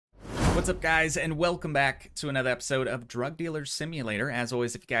What's up, guys, and welcome back to another episode of Drug Dealer Simulator. As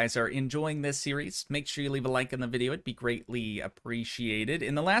always, if you guys are enjoying this series, make sure you leave a like on the video. It'd be greatly appreciated.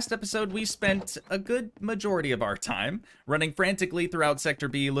 In the last episode, we spent a good majority of our time running frantically throughout Sector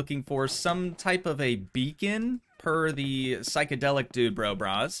B looking for some type of a beacon per the psychedelic dude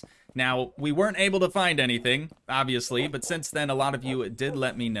bras. Now, we weren't able to find anything, obviously, but since then, a lot of you did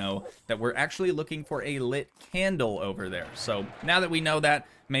let me know that we're actually looking for a lit candle over there. So now that we know that,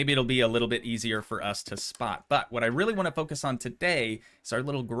 maybe it'll be a little bit easier for us to spot. But what I really want to focus on today is our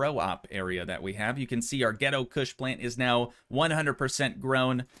little grow op area that we have. You can see our ghetto kush plant is now 100%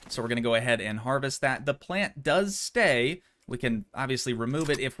 grown, so we're going to go ahead and harvest that. The plant does stay. We can obviously remove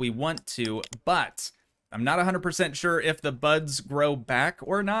it if we want to, but I'm not 100% sure if the buds grow back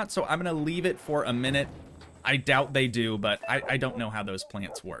or not, so I'm going to leave it for a minute. I doubt they do, but I don't know how those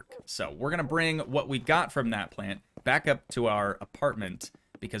plants work. So we're going to bring what we got from that plant back up to our apartment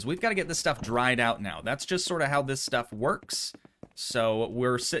because we've got to get this stuff dried out now. That's just sort of how this stuff works. So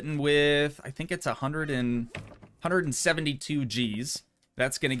we're sitting with, I think it's 172 Gs.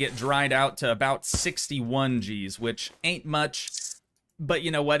 That's going to get dried out to about 61 Gs, which ain't much, but you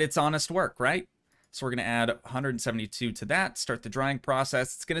know what? It's honest work, right? So we're going to add 172 to that, start the drying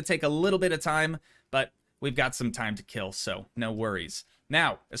process. It's going to take a little bit of time, but we've got some time to kill, so no worries.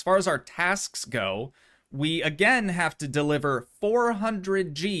 Now, as far as our tasks go, we again have to deliver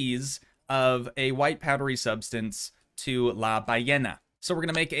 400 Gs of a white powdery substance to La Ballena. So we're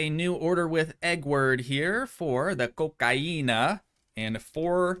going to make a new order with Eggward here for the cocaina and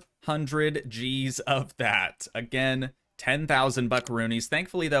 400 Gs of that. Again, 10,000 buckaroonies.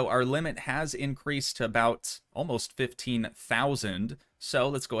 Thankfully, though, our limit has increased to about almost 15,000. So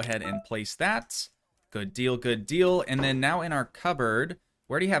let's go ahead and place that. Good deal, good deal. And then now in our cupboard,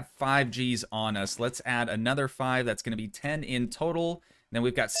 we already have 5 Gs on us. Let's add another 5. That's going to be 10 in total. And then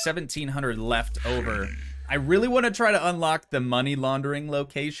we've got 1,700 left over. I really want to try to unlock the money laundering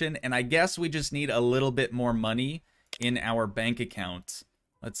location, and I guess we just need a little bit more money in our bank account.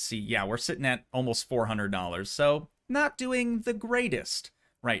 Let's see. Yeah, we're sitting at almost $400. So not doing the greatest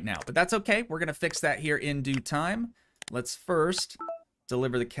right now, but that's okay. We're going to fix that here in due time. Let's first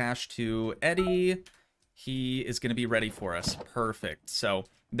deliver the cash to Eddie. He is going to be ready for us. Perfect. So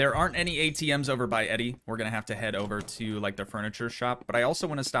there aren't any ATMs over by Eddie. We're going to have to head over to like the furniture shop, but I also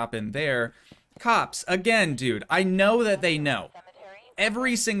want to stop in there. Cops, again, dude, I know that they know.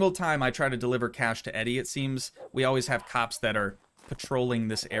 Every single time I try to deliver cash to Eddie, it seems we always have cops that are patrolling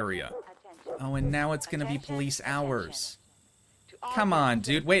this area. Oh, and now it's going to be police hours. Come on,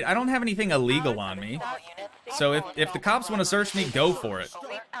 dude. Wait, I don't have anything illegal on me. So if the cops want to search me, go for it.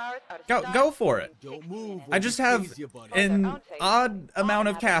 Go for it. I just have an odd amount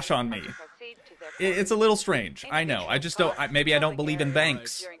of cash on me. It's a little strange. I know. I just don't... Maybe I don't believe in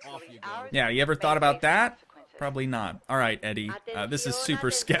banks. Yeah, you ever thought about that? Probably not. All right, Eddie. This is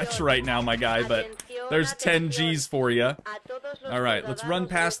super sketch right now, my guy, but there's 10 Gs for you. All right, let's run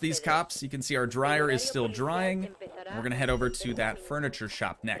past these cops. You can see our dryer is still drying. We're going to head over to that furniture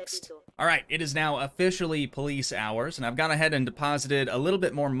shop next. All right, it is now officially police hours, and I've gone ahead and deposited a little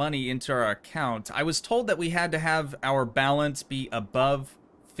bit more money into our account. I was told that we had to have our balance be above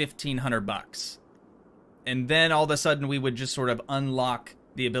 1,500 bucks. And then all of a sudden we would just sort of unlock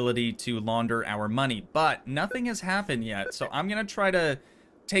the ability to launder our money, but nothing has happened yet. So I'm going to try to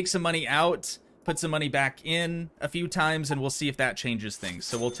take some money out, put some money back in a few times, and we'll see if that changes things.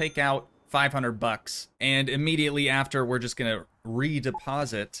 So we'll take out 500 bucks, and immediately after, we're just going to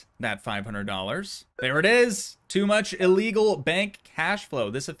redeposit that $500. There it is. Too much illegal bank cash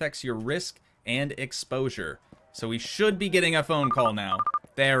flow. This affects your risk and exposure. So we should be getting a phone call now.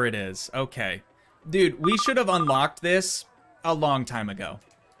 There it is. Okay. Dude, we should have unlocked this a long time ago.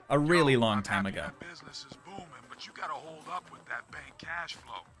 A really long time ago. Business is booming, but you gotta hold up with that bank cash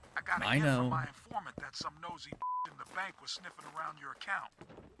flow. I know. My informant that some nosy in the bank was sniffing around your account.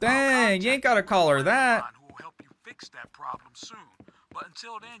 Dang, you ain't gotta call her that. Who will help you fix that problem soon. But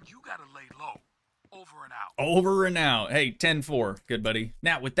until then, you gotta lay low. Over and out. Over and out. Hey, 10-4. Good, buddy.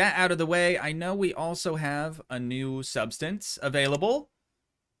 Now, with that out of the way, I know we also have a new substance available.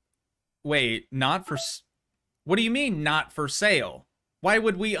 Wait, not for... What do you mean, not for sale? Why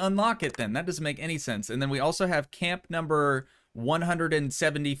would we unlock it then? That doesn't make any sense. And then we also have camp number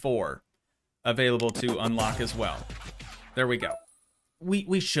 174 available to unlock as well. There we go.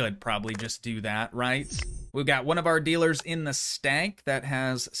 We should probably just do that, right? We've got one of our dealers in the stank that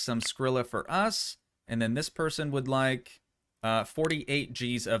has some Skrilla for us. And then this person would like 48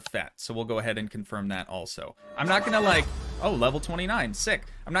 Gs of fat. So we'll go ahead and confirm that also. I'm not going to like Oh, level 29. Sick.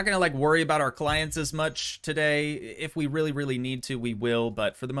 I'm not going to like worry about our clients as much today. If we really, really need to, we will.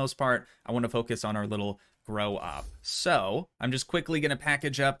 But for the most part, I want to focus on our little grow up. So I'm just quickly going to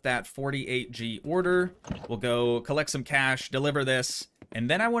package up that 48G order. We'll go collect some cash, deliver this. And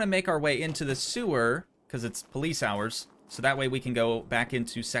then I want to make our way into the sewer because it's police hours. So that way we can go back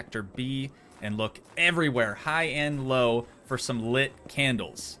into Sector B and look everywhere, high and low, for some lit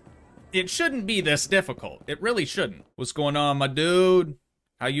candles. It shouldn't be this difficult. It really shouldn't. What's going on, my dude?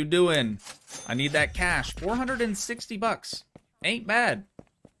 How you doing? I need that cash. 460 bucks. Ain't bad.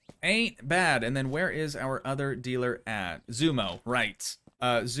 Ain't bad. And then where is our other dealer at? Zumo, right.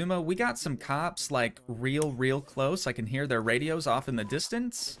 Zumo, we got some cops like real close. I can hear their radios off in the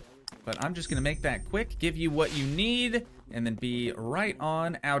distance. But I'm just gonna make that quick, give you what you need, and then be right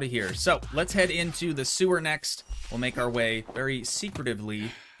on out of here. So let's head into the sewer next. We'll make our way very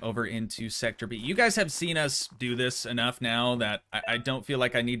secretively over into Sector B. You guys have seen us do this enough now that I don't feel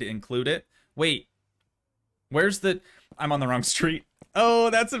like I need to include it. Wait, where's the... I'm on the wrong street. Oh,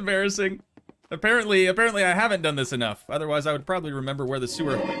 that's embarrassing. Apparently I haven't done this enough. Otherwise, I would probably remember where the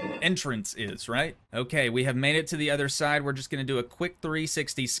sewer entrance is, right? Okay, we have made it to the other side. We're just gonna do a quick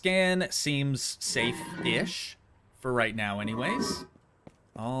 360 scan. Seems safe-ish for right now anyways.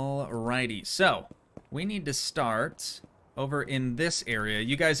 Alrighty, so we need to start over in this area.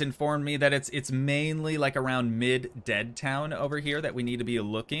 You guys informed me that it's mainly like around mid-Dead Town over here that we need to be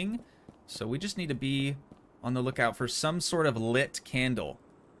looking. So we just need to be on the lookout for some sort of lit candle.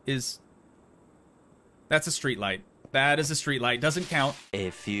 That's a street light. That is a street light. Doesn't count. A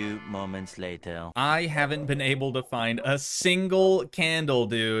few moments later. I haven't been able to find a single candle,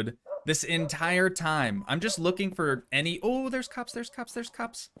 dude, this entire time. I'm just looking for any... Oh, there's cops, there's cops, there's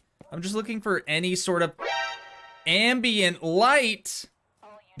cops. I'm just looking for any sort of ambient light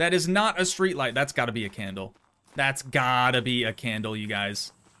that is not a street light. That's gotta be a candle. That's gotta be a candle, you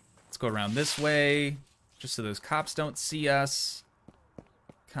guys. Let's go around this way, just so those cops don't see us.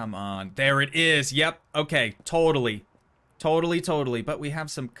 Come on. There it is. Yep. Okay. Totally. But we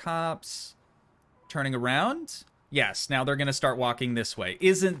have some cops turning around. Yes. Now they're going to start walking this way.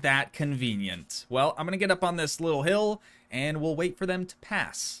 Isn't that convenient? Well, I'm going to get up on this little hill and we'll wait for them to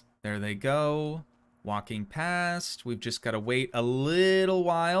pass. There they go. Walking past. We've just got to wait a little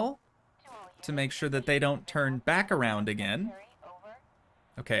while to make sure that they don't turn back around again.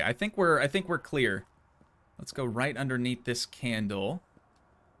 Okay. I think we're clear. Let's go right underneath this candle.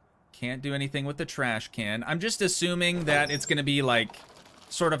 Can't do anything with the trash can. I'm just assuming that it's going to be like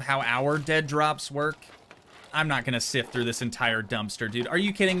sort of how our dead drops work. I'm not going to sift through this entire dumpster, dude. Are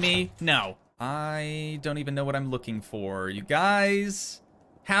you kidding me? No. I don't even know what I'm looking for. You guys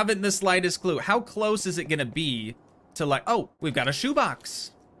haven't the slightest clue. How close is it going to be to like... Oh, we've got a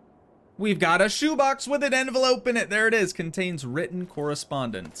shoebox. We've got a shoebox with an envelope in it. There it is. Contains written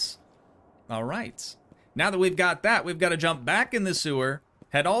correspondence. All right. Now that we've got that, we've got to jump back in the sewer.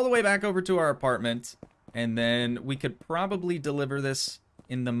 Head all the way back over to our apartment, and then we could probably deliver this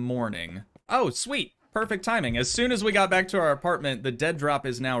in the morning. Oh, sweet. Perfect timing. As soon as we got back to our apartment, the dead drop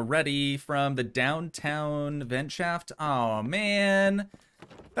is now ready from the downtown vent shaft. Oh, man.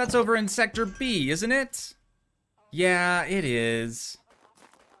 That's over in Sector B, isn't it? Yeah, it is.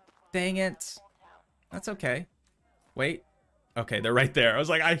 Dang it. That's okay. Wait. Okay, they're right there. I was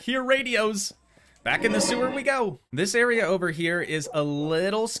like, I hear radios. Back in the sewer we go. This area over here is a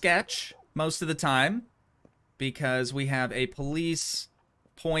little sketch most of the time because we have a police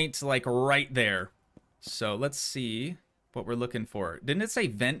point like right there. So let's see what we're looking for. Didn't it say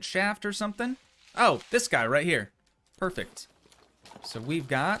vent shaft or something? Oh, this guy right here. Perfect. So we've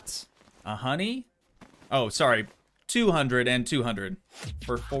got a honey. Oh, sorry. 200 and 200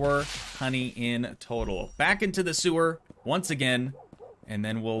 for 4 honey in total. Back into the sewer once again. And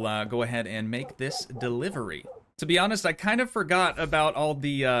then we'll go ahead and make this delivery. To be honest, I kind of forgot about all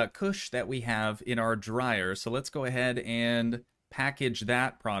the kush that we have in our dryer. So let's go ahead and package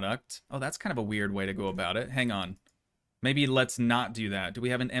that product. Oh, that's kind of a weird way to go about it. Hang on. Maybe let's not do that. Do we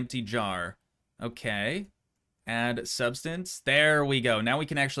have an empty jar? Okay. Add substance. There we go. Now we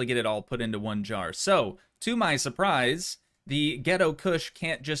can actually get it all put into one jar. So, to my surprise, the ghetto kush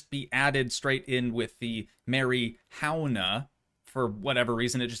can't just be added straight in with the marijuana. For whatever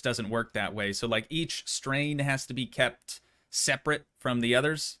reason, it just doesn't work that way. So, like, each strain has to be kept separate from the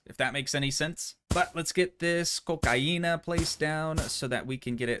others, if that makes any sense. But let's get this cocaina placed down so that we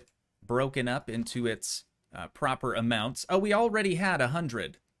can get it broken up into its proper amounts. Oh, we already had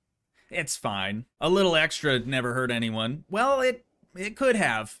 100. It's fine. A little extra never hurt anyone. Well, it could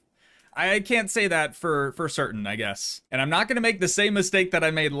have. I can't say that for certain, I guess. And I'm not going to make the same mistake that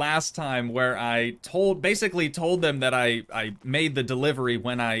I made last time where I basically told them that I made the delivery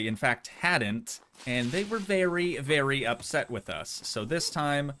when I, in fact, hadn't. And they were very, very upset with us. So this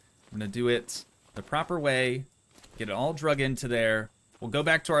time, I'm going to do it the proper way. Get it all drug into there. We'll go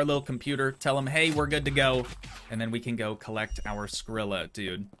back to our little computer, tell them, hey, we're good to go. And then we can go collect our Skrilla,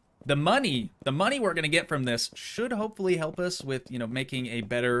 dude. The money we're going to get from this should hopefully help us with, you know, making a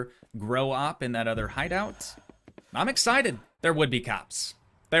better grow op in that other hideout. I'm excited. There would be cops.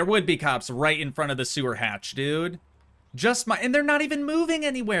 There would be cops right in front of the sewer hatch, dude. And they're not even moving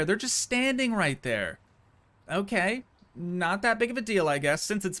anywhere. They're just standing right there. Okay. Not that big of a deal, I guess.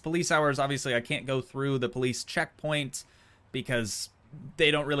 Since it's police hours, obviously I can't go through the police checkpoint because they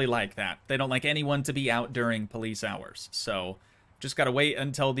don't really like that. They don't like anyone to be out during police hours. So just gotta wait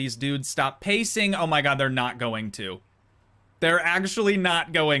until these dudes stop pacing. Oh my god, they're not going to. They're actually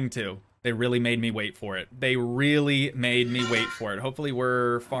not going to. They really made me wait for it. They really made me wait for it. Hopefully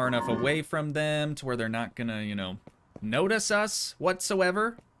we're far enough away from them to where they're not gonna, you know, notice us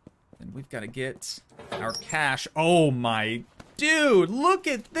whatsoever. And we've got to get our cash. Oh my dude, look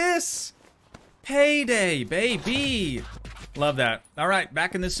at this. Payday, baby. Love that. All right,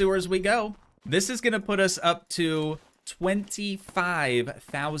 back in the sewers we go. This is gonna put us up to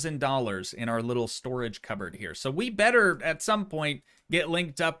 $25,000 in our little storage cupboard here. So we better at some point get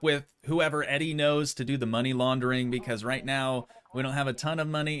linked up with whoever Eddie knows to do the money laundering, because right now we don't have a ton of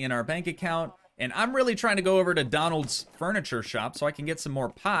money in our bank account. And I'm really trying to go over to Donald's furniture shop so I can get some more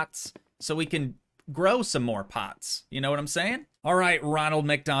pots so we can grow some more pots. You know what I'm saying? All right, Ronald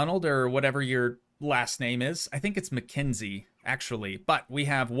McDonald, or whatever your last name is. I think it's Mackenzie, actually. But we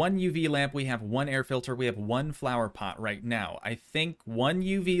have one UV lamp, we have one air filter, we have one flower pot right now. I think one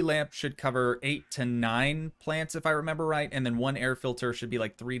UV lamp should cover 8 to 9 plants, if I remember right. And then one air filter should be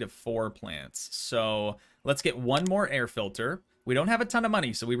like 3 to 4 plants. So let's get one more air filter. We don't have a ton of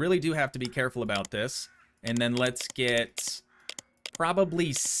money, so we really do have to be careful about this. And then let's get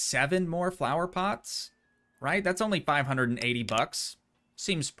probably 7 more flower pots, right? That's only 580 bucks.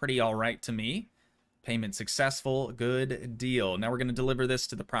 Seems pretty all right to me. Payment successful. Good deal. Now we're going to deliver this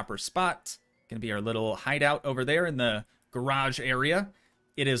to the proper spot. Going to be our little hideout over there in the garage area.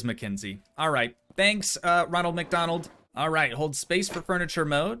 It is Mackenzie. All right. Thanks, Ronald McDonald. All right, hold space for furniture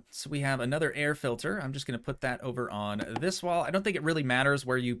mode. So we have another air filter. I'm just going to put that over on this wall. I don't think it really matters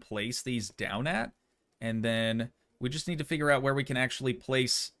where you place these down at. And then we just need to figure out where we can actually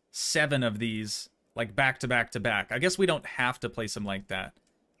place 7 of these, like back to back to back. I guess we don't have to place them like that.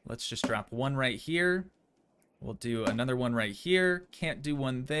 Let's just drop one right here. We'll do another one right here. Can't do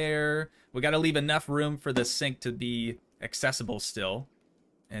one there. We got to leave enough room for the sink to be accessible still.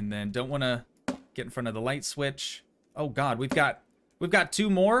 And then don't want to get in front of the light switch. Oh god, we've got 2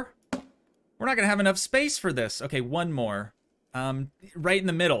 more. We're not gonna have enough space for this. Okay, one more. Right in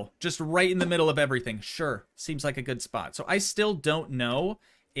the middle, just right in the middle of everything. Sure, seems like a good spot. So I still don't know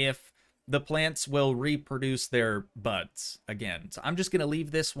if the plants will reproduce their buds again. So I'm just gonna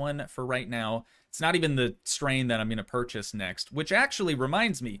leave this one for right now. It's not even the strain that I'm gonna purchase next, which actually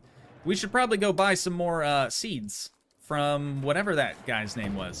reminds me, we should probably go buy some more seeds from whatever that guy's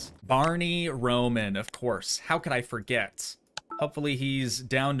name was. Barney Roman, of course. How could I forget? Hopefully he's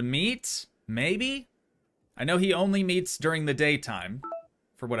down to meet. Maybe? I know he only meets during the daytime,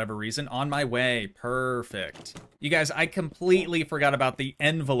 for whatever reason. On my way. Perfect. You guys, I completely forgot about the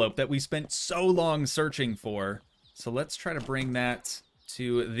envelope that we spent so long searching for. So let's try to bring that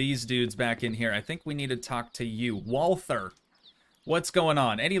to these dudes back in here. I think we need to talk to you. Walther. What's going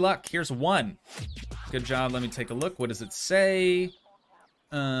on? Any luck? Here's one. Good job. Let me take a look. What does it say?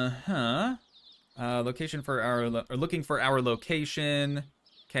 Location for our... looking for our location.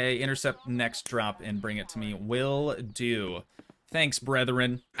 Okay, intercept next drop and bring it to me. Will do. Thanks,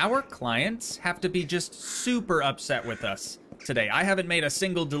 brethren. Our clients have to be just super upset with us today. I haven't made a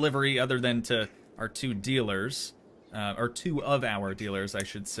single delivery other than to our 2 dealers. Or 2 of our dealers, I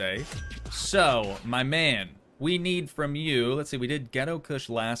should say. So, my man... we need from you, let's see, we did Ghetto Kush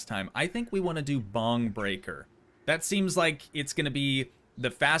last time. I think we want to do Bong Breaker. That seems like it's going to be the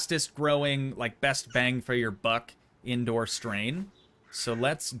fastest growing, like best bang for your buck indoor strain. So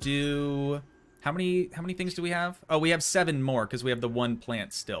let's do, how many things do we have? Oh, we have 7 more because we have the 1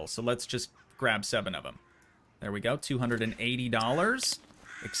 plant still. So let's just grab 7 of them. There we go, $280.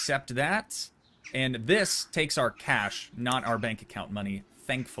 Accept that. And this takes our cash, not our bank account money,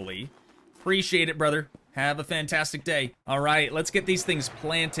 thankfully. Appreciate it, brother. Have a fantastic day. All right, let's get these things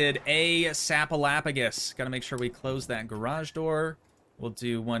planted. A sapalapagus. Got to make sure we close that garage door. We'll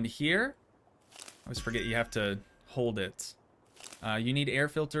do one here. I always forget you have to hold it. You need air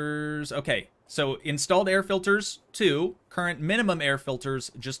filters. Okay, so installed air filters, 2. Current minimum air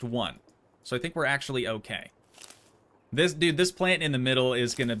filters, just 1. So I think we're actually okay. This plant in the middle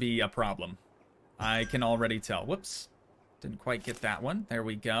is going to be a problem. I can already tell. Whoops. Didn't quite get that one. There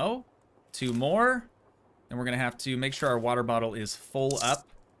we go. 2 more. And we're going to have to make sure our water bottle is full up.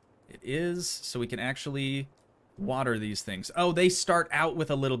 It is, so we can actually water these things. Oh, they start out with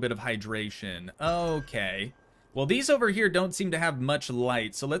a little bit of hydration. Okay. Well, these over here don't seem to have much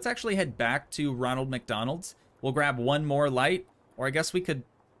light, so let's actually head back to Ronald McDonald's. We'll grab 1 more light, or I guess we could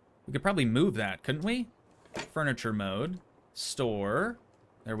probably move that, couldn't we? Furniture mode. Store.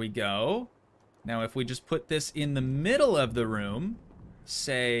 There we go. Now, if we just put this in the middle of the room,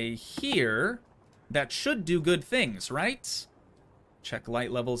 say here, that should do good things, right? Check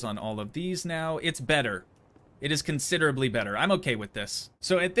light levels on all of these now. It's better. It is considerably better. I'm okay with this.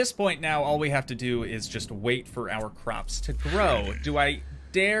 So at this point now, all we have to do is just wait for our crops to grow. Do I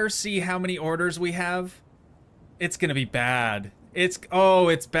dare see how many orders we have? It's gonna be bad. It's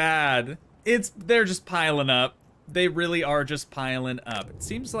bad. They're just piling up. They really are just piling up. It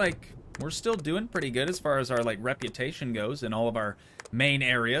seems like we're still doing pretty good as far as our like reputation goes in all of our main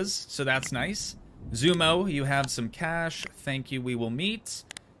areas, so that's nice. Zumo, you have some cash. Thank you, we will meet.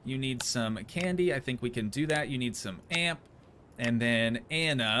 You need some candy. I think we can do that. You need some amp. And then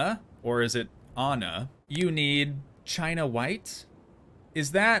Anna, or is it Anna? You need China White.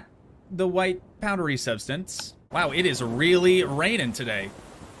 Is that the white powdery substance? Wow, it is really raining today.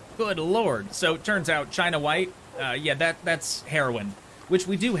 Good lord. So it turns out China White, yeah, that's heroin, which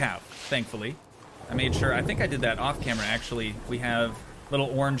we do have, thankfully. I made sure, I think I did that off camera actually. We have a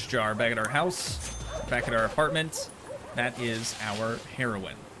little orange jar back at our house, back at our apartment. That is our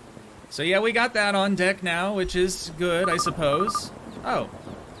heroin. So yeah, we got that on deck now, which is good, I suppose. Oh,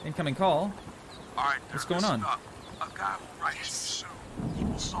 incoming call. All right, what's going on? A guy will write you soon. He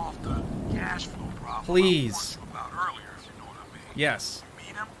will solve the cash flow problem. Please. I warned you about earlier, if you know what I mean. Yes.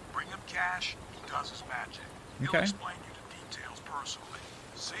 Meet him, bring him cash. He does his magic. He'll Okay. explain you the details personally.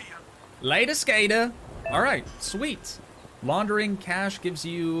 See ya. Later, skater. All right, sweet. Laundering cash gives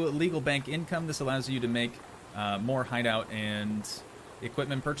you legal bank income. This allows you to make more hideout and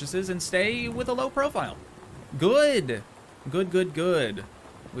equipment purchases and stay with a low profile. Good. Good, good, good.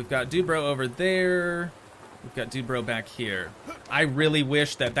 We've got Dude Bro over there. We've got Dude Bro back here. I really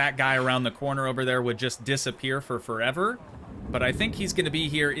wish that that guy around the corner over there would just disappear for forever, but I think he's going to be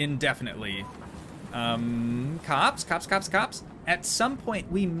here indefinitely. Cops. At some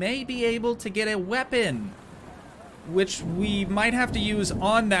point, we may be able to get a weapon, which we might have to use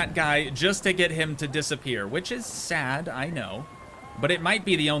on that guy just to get him to disappear, which is sad, I know. But it might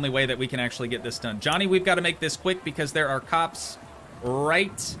be the only way that we can actually get this done. Johnny, we've got to make this quick because there are cops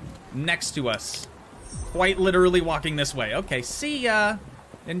right next to us. Quite literally walking this way. Okay, see ya.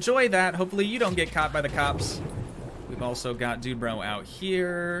 Enjoy that. Hopefully you don't get caught by the cops. We've also got Dude Bro out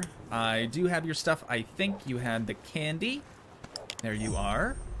here. I do have your stuff. I think you had the candy. There you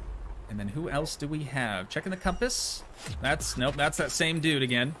are. And then who else do we have? Checking the compass. Nope, that's that same dude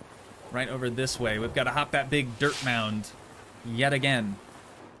again. Right over this way. We've got to hop that big dirt mound yet again.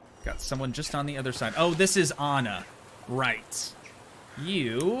 Got someone just on the other side. Oh, this is Anna. Right.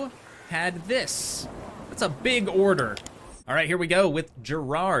 You had this. That's a big order. All right, here we go with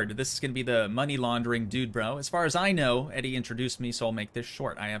Gerard. This is going to be the money laundering Dude Bro. As far as I know, Eddie introduced me, so I'll make this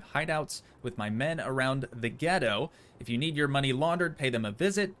short. I have hideouts with my men around the ghetto. If you need your money laundered, pay them a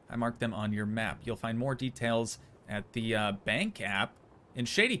visit. I marked them on your map. You'll find more details at the bank app in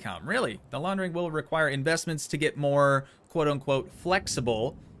ShadyCom. Really, the laundering will require investments to get more quote-unquote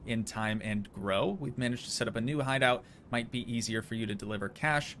flexible in time and grow. We've managed to set up a new hideout. Might be easier for you to deliver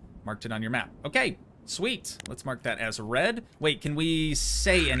cash. Marked it on your map. Okay, sweet. Let's mark that as red. Wait, can we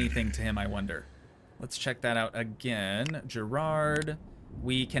say anything to him, I wonder? Let's check that out again. Gerard,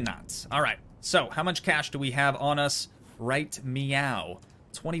 we cannot. All right, so how much cash do we have on us? Right meow.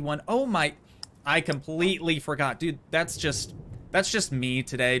 21. Oh my, I completely forgot. Dude, that's just me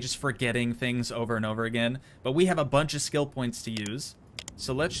today, just forgetting things over and over again. But we have a bunch of skill points to use.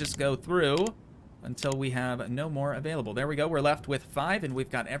 So let's just go through until we have no more available. There we go. We're left with 5, and we've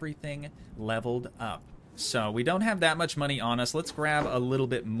got everything leveled up. So we don't have that much money on us. Let's grab a little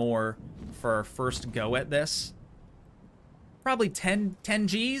bit more for our first go at this. Probably 10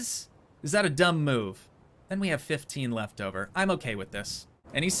 Gs? Is that a dumb move? Then we have 15 left over. I'm okay with this.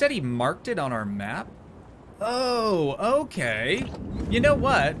 And he said he marked it on our map? Oh, okay. You know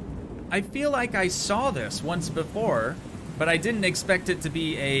what? I feel like I saw this once before, but I didn't expect it to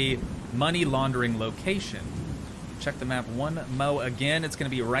be a money laundering location. Check the map one mo again. It's going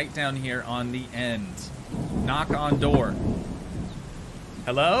to be right down here on the end. Knock on door.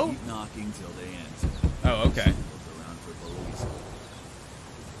 Hello? Keep knocking till they answer. Oh, okay. Look around for police.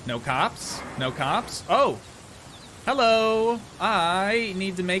 No cops? No cops? Oh! Hello! I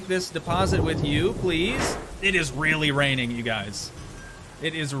need to make this deposit with you, please. It is really raining, you guys.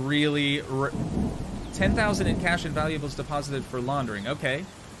 It is really... 10,000 in cash and valuables deposited for laundering. Okay.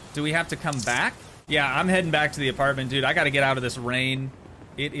 Do we have to come back? Yeah, I'm heading back to the apartment, dude. I gotta get out of this rain.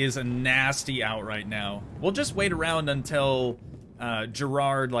 It is nasty out right now. We'll just wait around until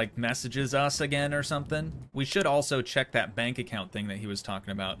Gerard, like, messages us again or something. We should also check that bank account thing that he was talking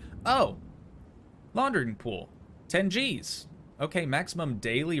about. Oh! Laundering pool. 10 Gs. Okay, maximum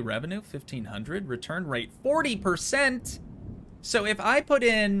daily revenue, 1,500. Return rate, 40%! So if I put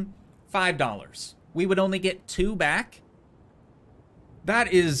in $5, we would only get 2 back?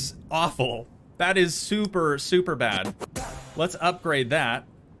 That is awful. That is super, super bad. Let's upgrade that.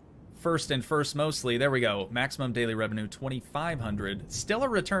 First and first mostly. There we go. Maximum daily revenue, 2,500. Still a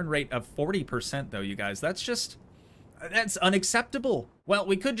return rate of 40% though, you guys. That's just... that's unacceptable. Well,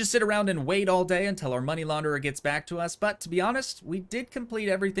 we could just sit around and wait all day until our money launderer gets back to us, but to be honest, we did complete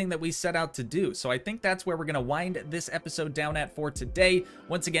everything that we set out to do, so I think that's where we're going to wind this episode down at for today.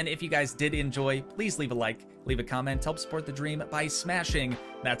 Once again, if you guys did enjoy, please leave a like, leave a comment, help support the dream by smashing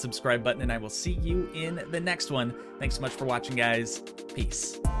that subscribe button, and I will see you in the next one. Thanks so much for watching, guys.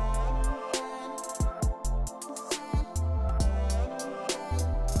 Peace.